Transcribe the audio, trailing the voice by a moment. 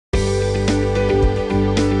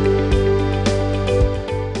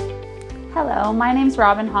Hello, my name's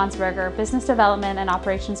Robin Honsberger, Business Development and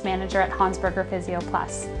Operations Manager at Honsberger Physio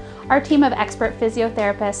Plus. Our team of expert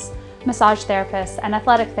physiotherapists, massage therapists, and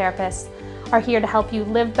athletic therapists are here to help you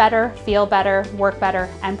live better, feel better, work better,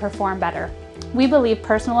 and perform better. We believe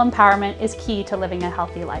personal empowerment is key to living a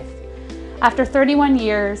healthy life. After 31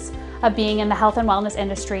 years of being in the health and wellness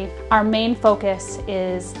industry, our main focus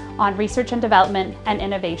is on research and development and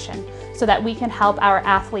innovation so that we can help our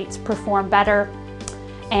athletes perform better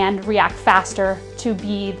and react faster to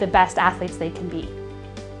be the best athletes they can be.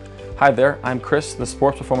 Hi there, I'm Chris, the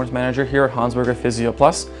Sports Performance Manager here at Honsberger Physio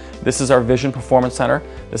Plus. This is our Vision Performance Center.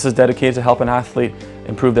 This is dedicated to help an athlete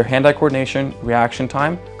improve their hand-eye coordination, reaction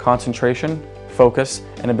time, concentration, focus,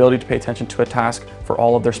 and ability to pay attention to a task for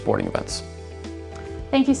all of their sporting events.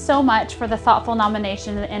 Thank you so much for the thoughtful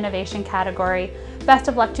nomination in the innovation category. Best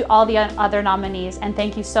of luck to all the other nominees, and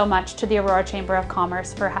thank you so much to the Aurora Chamber of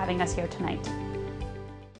Commerce for having us here tonight.